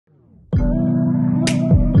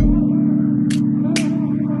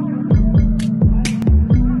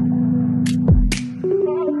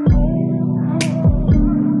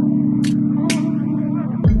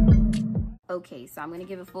Okay, so I'm going to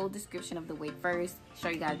give a full description of the wig first, show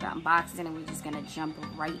you guys the unboxing, and then we're just going to jump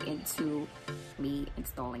right into me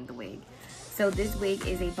installing the wig. So this wig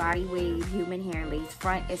is a body wave human hair lace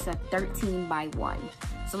front. It's a 13 by 1.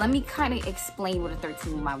 So let me kind of explain what a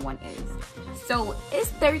 13 by 1 is. So it's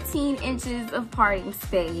 13 inches of parting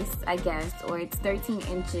space, I guess, or it's 13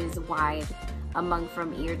 inches wide among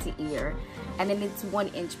from ear to ear, and then it's 1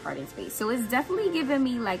 inch parting space. So it's definitely giving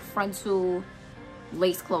me like frontal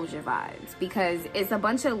lace closure vibes, because it's a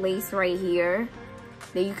bunch of lace right here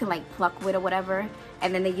that you can like pluck with or whatever,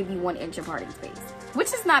 and then they give you 1 inch of parting space,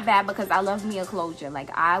 which is not bad because I love me a closure. Like,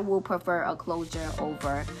 I will prefer a closure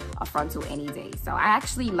over a frontal any day. So I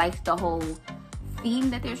actually like the whole theme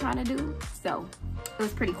that they're trying to do, so it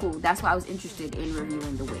was pretty cool. That's why I was interested in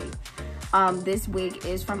reviewing the wig. This wig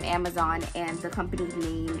is from Amazon, and the company's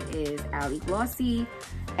name is AliGlossy,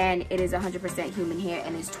 and it is 100% human hair,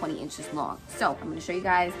 and it's 20 inches long. So I'm going to show you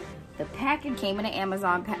guys the pack. It came in an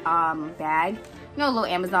Amazon bag, you know, a little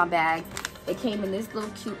Amazon bag. It came in this little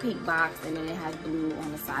cute pink box, and then it has blue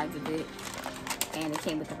on the sides of it, and it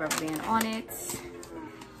came with the rubber band on it.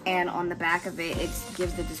 And on the back of it, it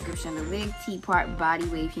gives the description of the wig: T-part body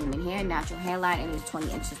wave human hair, natural hairline, and it's 20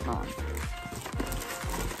 inches long.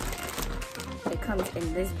 It comes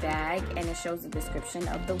in this bag, and it shows the description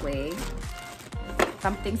of the wig.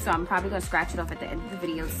 Something, so I'm probably gonna scratch it off at the end of the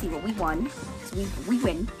video to see what we won. So we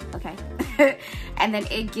win, okay? And then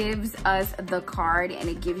it gives us the card, and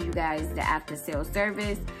it gives you guys the after sales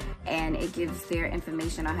service, and it gives their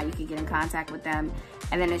information on how you can get in contact with them.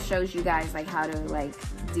 And then it shows you guys like how to like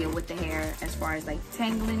deal with the hair as far as like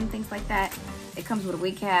tangling, things like that. It comes with a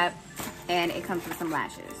wig cap, and it comes with some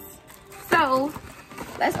lashes. So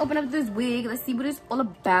let's open up this wig. Let's see what it's all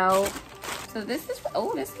about. So this is,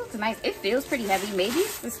 oh, this looks nice. It feels pretty heavy. Maybe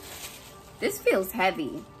this feels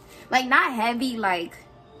heavy. Like, not heavy like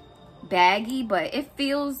baggy, but it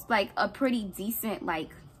feels like a pretty decent, like,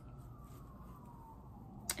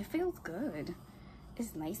 it feels good.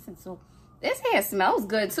 It's nice and so, this hair smells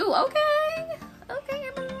good too. Okay, okay,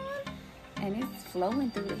 everyone. And it's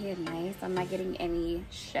flowing through the hair nice. I'm not getting any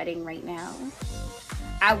shedding right now.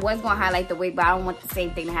 I was gonna highlight the wig, but I don't want the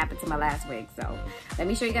same thing to happen to my last wig. So let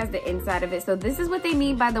me show you guys the inside of it. So this is what they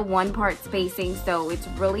mean by the 1 part spacing. So it's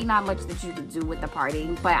really not much that you can do with the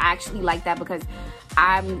parting, but I actually like that because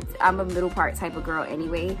I'm a middle part type of girl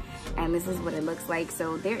anyway, and this is what it looks like.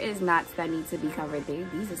 So there is knots that need to be covered there.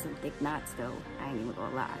 These are some thick knots though, I ain't even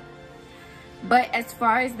gonna lie. But as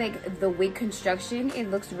far as like the wig construction,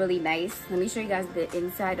 it looks really nice. Let me show you guys the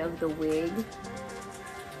inside of the wig.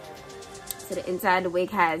 So the inside of the wig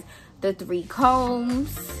has the 3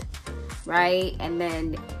 combs, right? And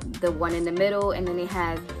then the one in the middle, and then it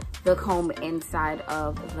has the comb inside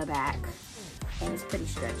of the back. And it's pretty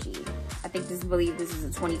stretchy. I think this is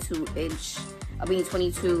a 22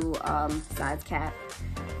 size cap.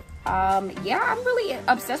 Yeah, I'm really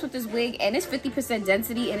obsessed with this wig, and it's 50%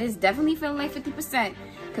 density, and it's definitely feeling like 50%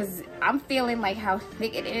 because I'm feeling like how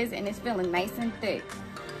thick it is, and it's feeling nice and thick.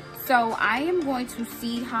 So I am going to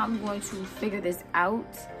see how I'm going to figure this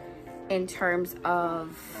out in terms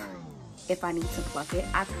of if I need to pluck it.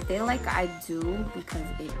 I feel like I do because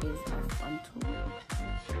it is a frontal.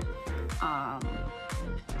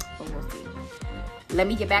 But we'll see. Let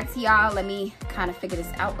me get back to y'all. Let me kind of figure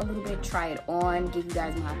this out a little bit, try it on, give you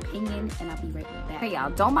guys my opinion, and I'll be right back. Hey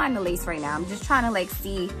y'all, don't mind the lace right now. I'm just trying to like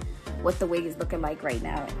see what the wig is looking like right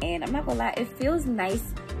now. And I'm not gonna lie, it feels nice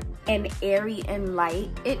and airy and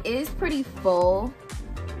light. It is pretty full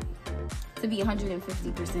to be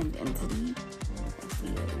 150% density. Let's see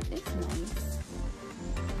it. It's nice.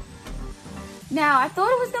 Now, I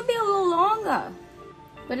thought it was gonna be a little longer,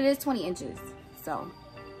 but it is 20 inches, so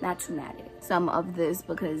not too mad at it. Some of this,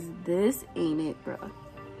 because this ain't it, bro.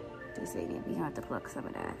 This ain't it. We gonna have to pluck some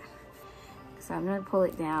of that. So I'm gonna pull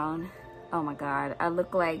it down. Oh my God, I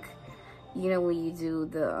look like, you know when you do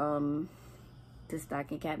the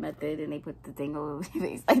stocking cap method and they put the thing over your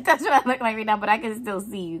face. Like, that's what I look like right now, but I can still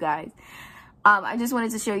see you guys. I just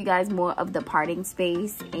wanted to show you guys more of the parting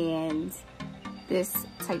space and this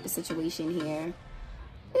type of situation here.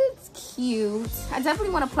 It's cute. I definitely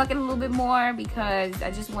want to pluck it a little bit more because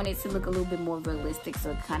I just want it to look a little bit more realistic,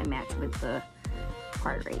 so it kind of match with the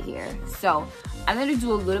part right here. So I'm going to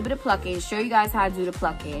do a little bit of plucking, show you guys how I do the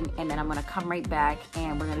plucking, and then I'm going to come right back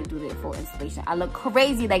and we're going to do the full installation. I look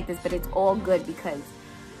crazy like this, but it's all good because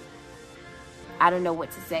I don't know what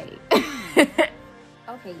to say.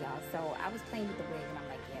 Okay, y'all, so I was playing with the wig and I'm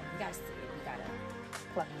like, yeah, we gotta see it. We gotta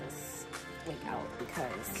pluck this wig out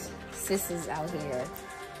because sis is out here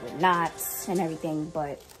with knots and everything,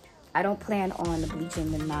 but I don't plan on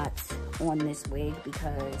bleaching the knots on this wig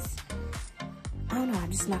because I don't know,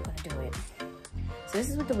 I'm just not gonna do it. So this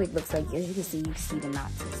is what the wig looks like. As you can see the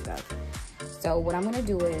knots and stuff. So what I'm gonna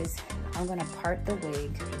do is, I'm gonna part the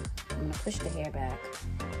wig. I'm gonna push the hair back.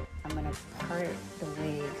 I'm gonna part the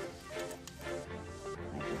wig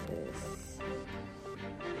like this.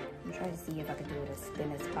 I'm trying to see if I can do it as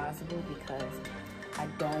thin as possible because I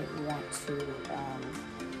don't want to,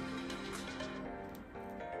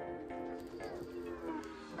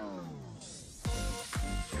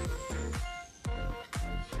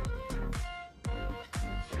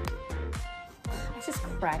 I just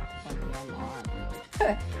cracked my damn arm.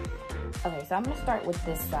 Okay, so I'm gonna start with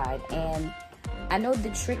this side, and I know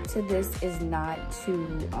the trick to this is not to,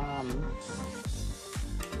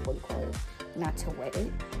 what do you call it? Not to wet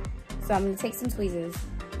it. So I'm gonna take some tweezers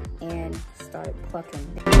and start plucking.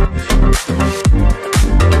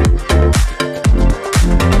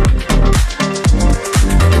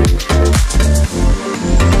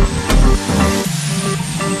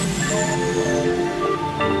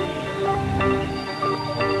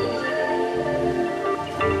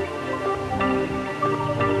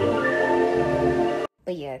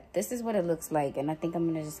 But yeah, this is what it looks like, and I think I'm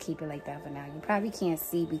gonna just keep it like that for now. You probably can't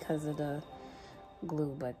see because of the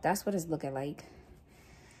glue, but that's what it's looking like.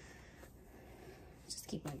 Just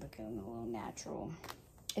keep it looking a little natural.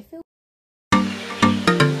 It feels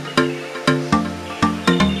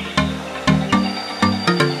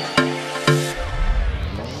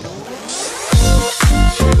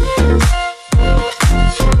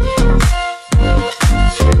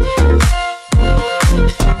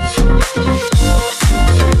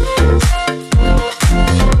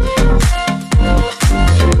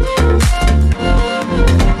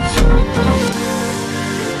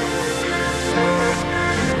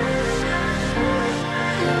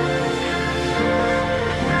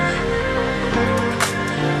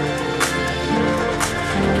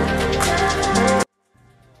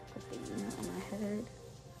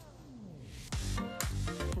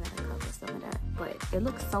it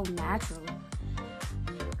looks so natural.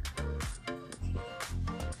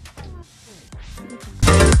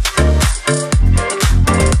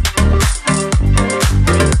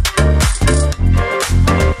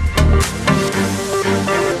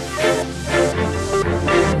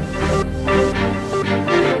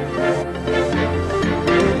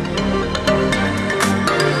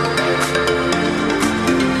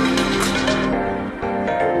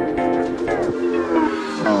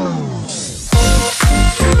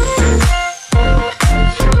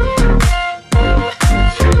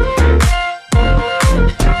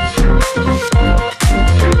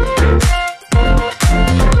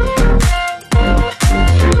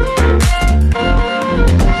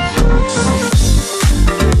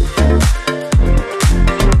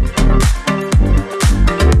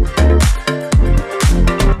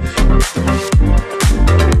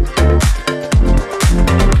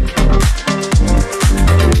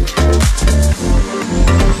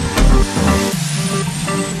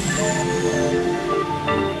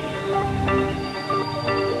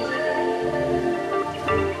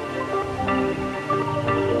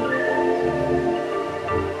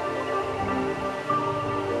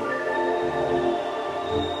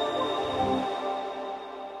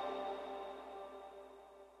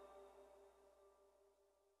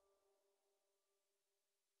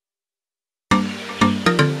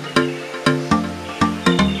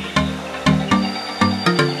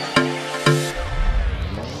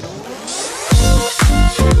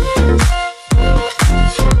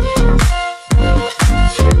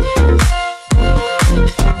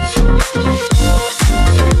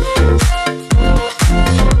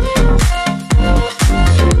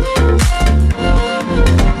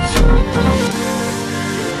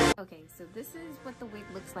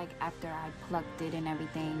 looks like after I plucked it and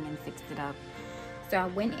everything and fixed it up. So I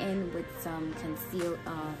went in with some concealer.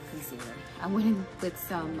 I went in with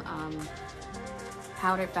some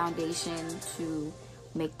powdered foundation to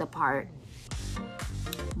make the part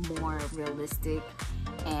more realistic,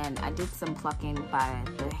 and I did some plucking by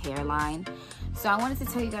the hairline. So I wanted to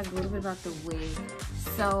tell you guys a little bit about the wig.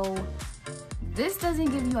 So this doesn't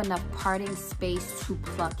give you enough parting space to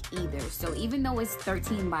pluck either. So even though it's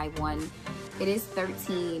 13 by 1, it is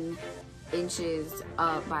 13 inches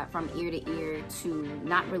from ear to ear to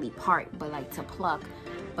not really part, but like to pluck.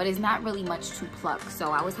 But it's not really much to pluck.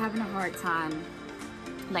 So I was having a hard time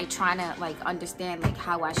like trying to like understand like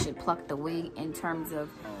how I should pluck the wig in terms of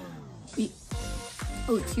in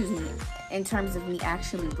terms of me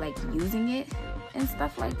actually like using it and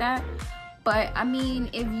stuff like that. But I mean,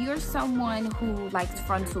 if you're someone who likes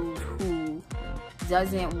frontals, who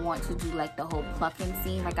doesn't want to do like the whole plucking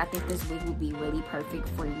scene, like I think this wig would be really perfect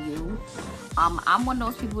for you. I'm one of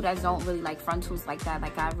those people that don't really like frontals like that.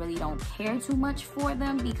 Like I really don't care too much for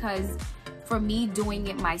them, because for me doing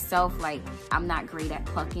it myself, like I'm not great at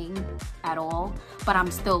plucking at all, but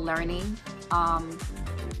I'm still learning.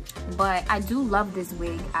 But I do love this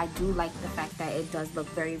wig. I do like the fact that it does look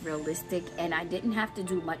very realistic, and I didn't have to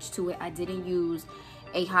do much to it. I didn't use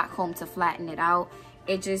a hot comb to flatten it out.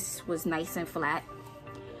 It just was nice and flat.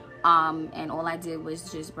 And all I did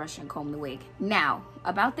was just brush and comb the wig. Now,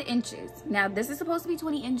 about the inches. Now, this is supposed to be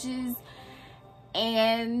 20 inches.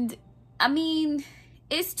 And, I mean,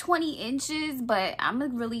 it's 20 inches, but I'm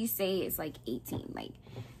gonna really say it's like 18. Like,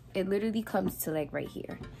 it literally comes to like right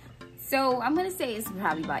here. So, I'm gonna say it's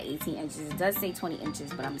probably about 18 inches. It does say 20 inches,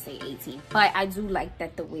 but I'm gonna say 18. But I do like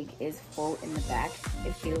that the wig is full in the back.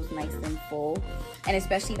 It feels nice and full. And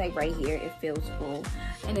especially like right here, it feels full.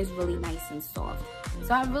 And it's really nice and soft.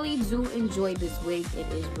 So I really do enjoy this wig.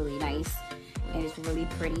 It is really nice. And it's really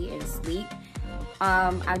pretty and sleek.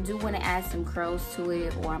 I do want to add some curls to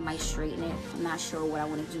it, or I might straighten it. I'm not sure what I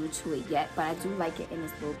want to do to it yet, but I do like it in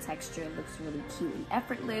this little texture. It looks really cute and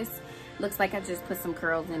effortless. Looks like I just put some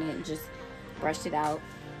curls in it and just brushed it out.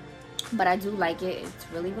 But I do like it. It's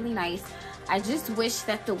really, really nice. I just wish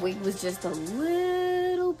that the wig was just a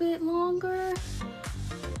little bit longer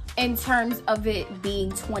in terms of it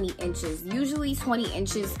being 20 inches. Usually 20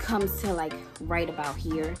 inches comes to like right about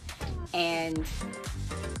here. And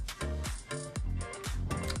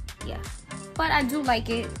yeah, but I do like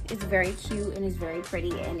it. It's very cute and it's very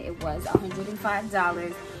pretty, and it was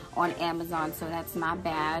 $105 on Amazon, so that's not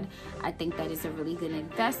bad. I think that is a really good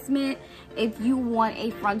investment if you want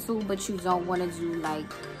a frontal but you don't want to do like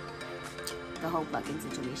the whole plucking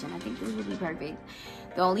situation. I think this would be perfect.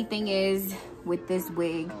 The only thing is with this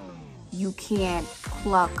wig, you can't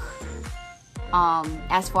pluck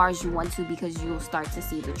as far as you want to, because you'll start to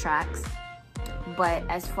see the tracks. But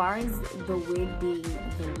as far as the wig being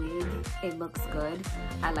the wig, it looks good.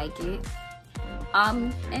 I like it.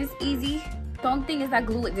 And it's easy. The only thing is I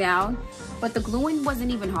glue it down, but the gluing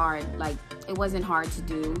wasn't even hard. Like, it wasn't hard to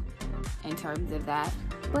do in terms of that.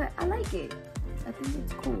 But I like it. I think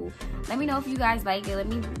it's cool. Let me know if you guys like it. Let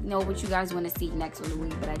me know what you guys want to see next on the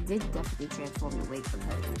wig. But I did definitely transform the wig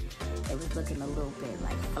because it was looking a little bit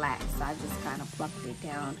like flat. So I just kind of plucked it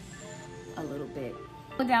down a little bit.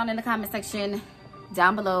 Put down in the comment section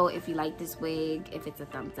down below if you like this wig, if it's a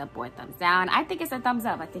thumbs up or a thumbs down. I think it's a thumbs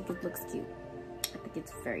up. I think it looks cute. I think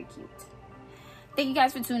it's very cute. Thank you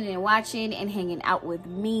guys for tuning in and watching and hanging out with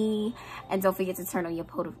me. And don't forget to turn on your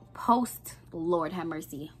post. Lord have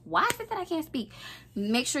mercy. Why is it that I can't speak?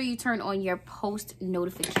 Make sure you turn on your post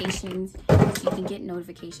notifications so you can get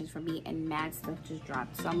notifications from me, and mad stuff just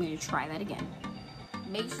dropped. So I'm going to try that again.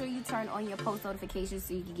 Make sure you turn on your post notifications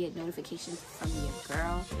so you can get notifications from your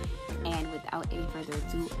girl. And without any further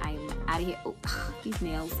ado, I'm out of here. Oh, these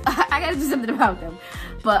nails. I gotta do something about them.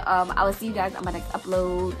 But I will see you guys on my next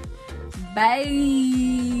upload.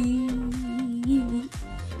 Bye.